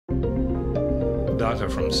Data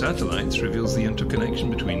from satellites reveals the interconnection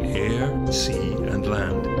between air, sea, and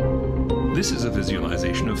land. This is a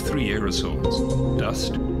visualization of three aerosols: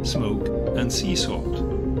 dust, smoke, and sea salt.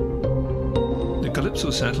 The Calypso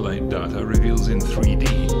satellite data reveals in 3D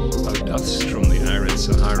how dust from the arid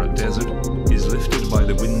Sahara Desert is lifted by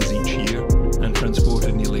the winds each year and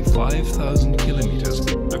transported nearly 5,000 kilometers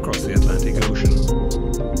across the Atlantic Ocean.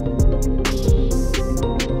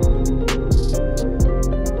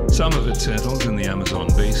 Some of it settles in the Amazon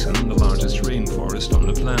basin, the largest rainforest on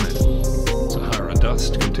the planet. Sahara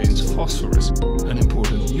dust contains phosphorus, an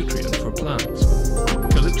important nutrient for plants.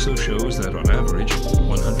 Calypso shows that on average,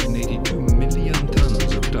 182 million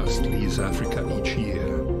tons of dust leaves Africa each year.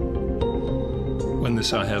 When the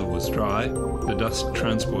Sahel was dry, the dust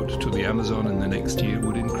transport to the Amazon in the next year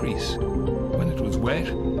would increase. When it was wet,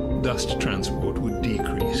 dust transport would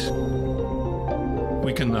decrease.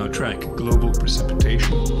 We can now track global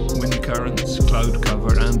precipitation, wind currents, cloud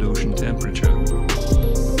cover, and ocean temperature.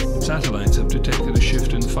 Satellites have detected a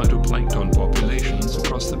shift in phytoplankton populations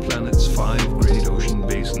across the planet's 5 great ocean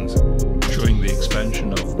basins, showing the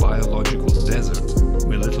expansion of biological deserts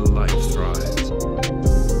where little life thrives.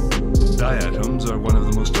 Diatoms are one of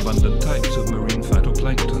the most abundant types of marine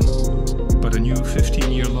phytoplankton, but a new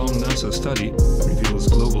 15-year-long NASA study reveals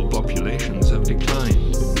global populations have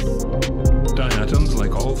declined. Diatoms,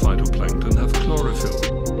 like all phytoplankton, have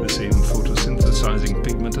chlorophyll, the same photosynthesizing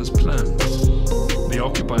pigment as plants. They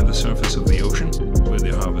occupy the surface of the ocean, where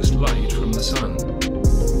they harvest light from the sun.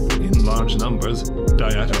 In large numbers,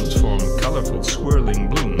 diatoms form colorful swirling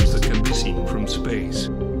blooms that can be seen from space.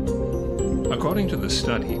 According to the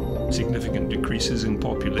study, significant decreases in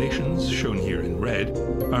populations, shown here in red,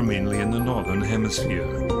 are mainly in the northern hemisphere.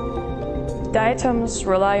 Diatoms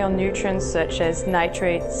rely on nutrients such as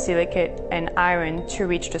nitrate, silicate, and iron to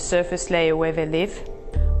reach the surface layer where they live.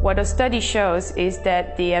 What the study shows is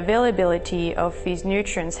that the availability of these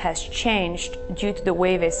nutrients has changed due to the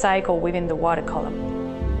way they cycle within the water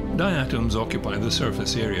column. Diatoms occupy the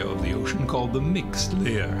surface area of the ocean called the mixed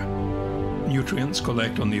layer. Nutrients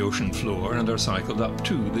collect on the ocean floor and are cycled up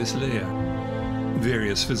to this layer.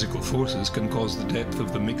 Various physical forces can cause the depth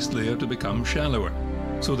of the mixed layer to become shallower,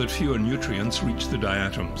 so that fewer nutrients reach the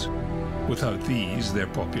diatoms. Without these, their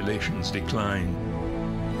populations decline.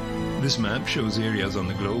 This map shows areas on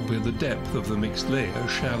the globe where the depth of the mixed layer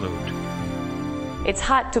shallowed. It's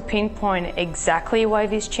hard to pinpoint exactly why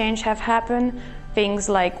this change have happened. Things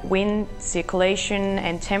like wind, circulation,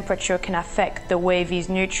 and temperature can affect the way these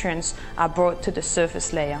nutrients are brought to the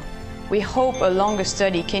surface layer. We hope a longer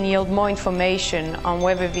study can yield more information on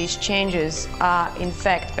whether these changes are in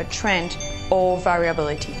fact a trend or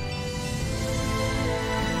variability.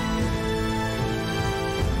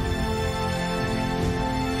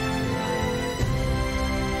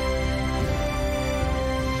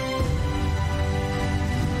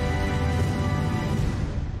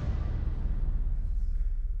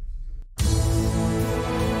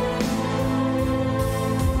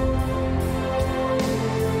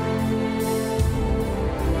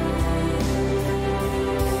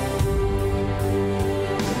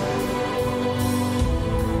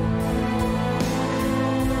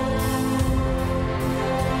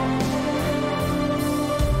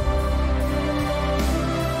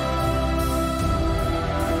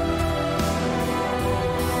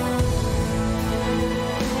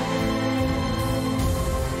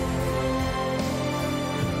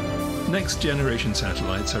 Next-generation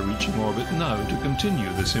satellites are reaching orbit now to continue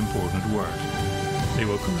this important work. They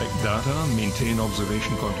will collect data, maintain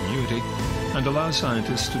observation continuity, and allow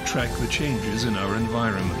scientists to track the changes in our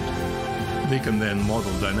environment. They can then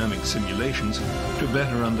model dynamic simulations to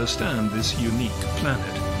better understand this unique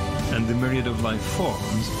planet and the myriad of life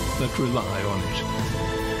forms that rely on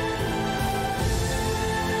it.